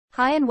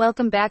Hi and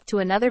welcome back to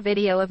another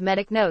video of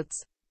Medic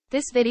Notes.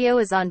 This video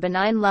is on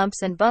benign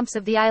lumps and bumps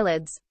of the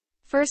eyelids.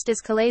 First is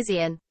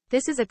Chalazion.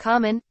 This is a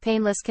common,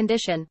 painless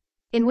condition,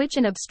 in which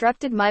an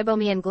obstructed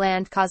meibomian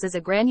gland causes a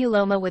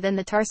granuloma within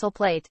the tarsal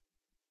plate.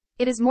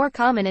 It is more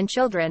common in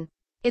children.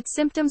 Its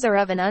symptoms are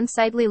of an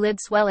unsightly lid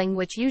swelling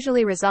which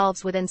usually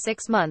resolves within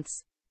 6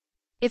 months.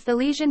 If the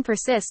lesion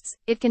persists,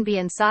 it can be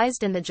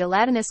incised and the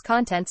gelatinous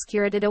contents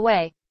curated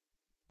away.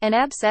 An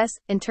abscess,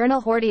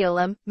 internal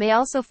hordeolum, may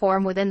also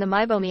form within the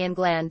meibomian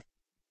gland.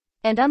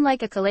 And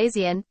unlike a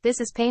chalazion, this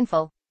is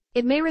painful.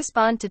 It may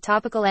respond to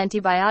topical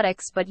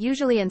antibiotics but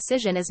usually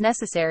incision is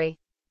necessary.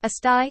 A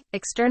sty,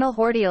 external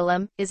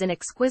hordeolum, is an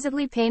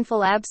exquisitely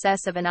painful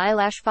abscess of an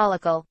eyelash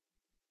follicle.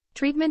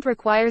 Treatment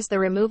requires the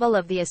removal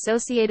of the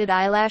associated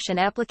eyelash and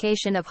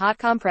application of hot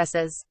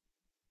compresses.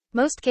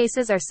 Most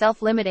cases are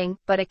self-limiting,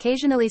 but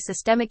occasionally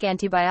systemic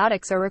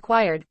antibiotics are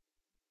required.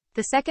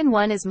 The second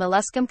one is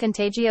Molluscum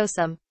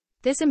contagiosum.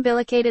 This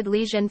umbilicated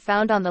lesion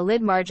found on the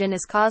lid margin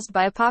is caused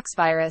by a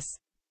poxvirus.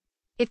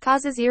 It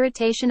causes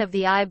irritation of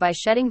the eye by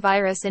shedding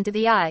virus into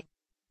the eye.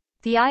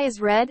 The eye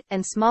is red,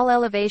 and small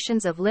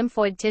elevations of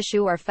lymphoid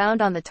tissue are found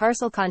on the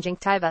tarsal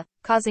conjunctiva,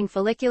 causing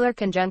follicular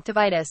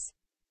conjunctivitis.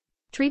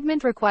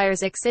 Treatment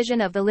requires excision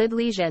of the lid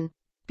lesion.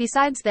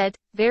 Besides that,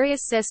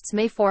 various cysts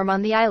may form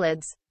on the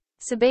eyelids.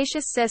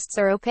 Sebaceous cysts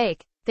are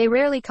opaque. They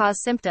rarely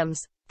cause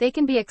symptoms. They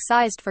can be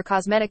excised for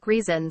cosmetic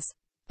reasons.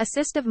 A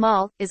cyst of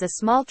Moll is a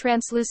small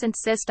translucent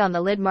cyst on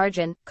the lid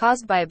margin,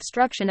 caused by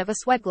obstruction of a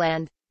sweat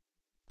gland.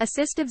 A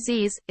cyst of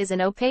Z's is an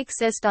opaque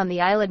cyst on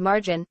the eyelid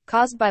margin,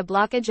 caused by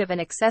blockage of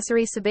an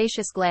accessory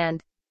sebaceous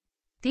gland.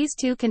 These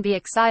two can be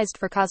excised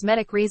for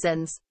cosmetic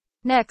reasons.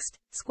 Next,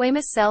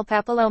 squamous cell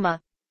papilloma.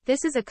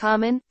 This is a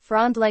common,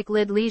 frond-like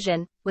lid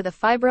lesion, with a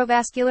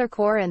fibrovascular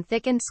core and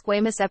thickened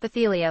squamous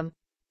epithelium.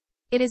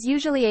 It is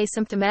usually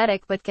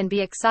asymptomatic but can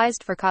be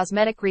excised for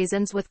cosmetic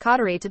reasons with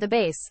cautery to the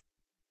base.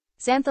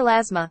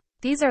 Xanthelasma.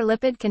 These are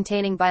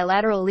lipid-containing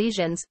bilateral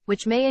lesions,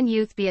 which may in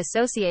youth be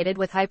associated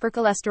with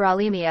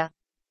hypercholesterolemia.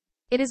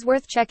 It is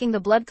worth checking the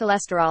blood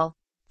cholesterol.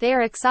 They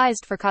are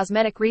excised for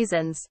cosmetic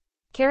reasons.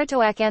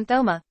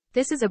 Keratoacanthoma.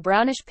 This is a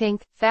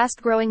brownish-pink,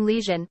 fast-growing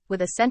lesion,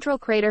 with a central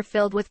crater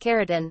filled with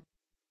keratin.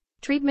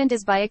 Treatment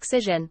is by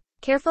excision.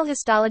 Careful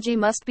histology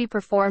must be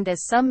performed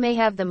as some may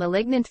have the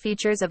malignant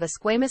features of a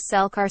squamous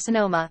cell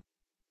carcinoma.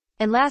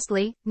 And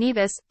lastly,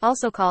 Naevus,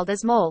 also called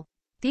as mole.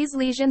 These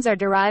lesions are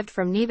derived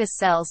from Naevus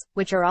cells,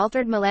 which are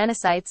altered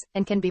melanocytes,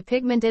 and can be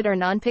pigmented or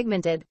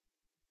non-pigmented.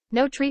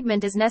 No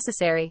treatment is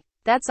necessary.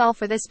 That's all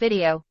for this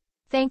video.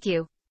 Thank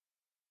you.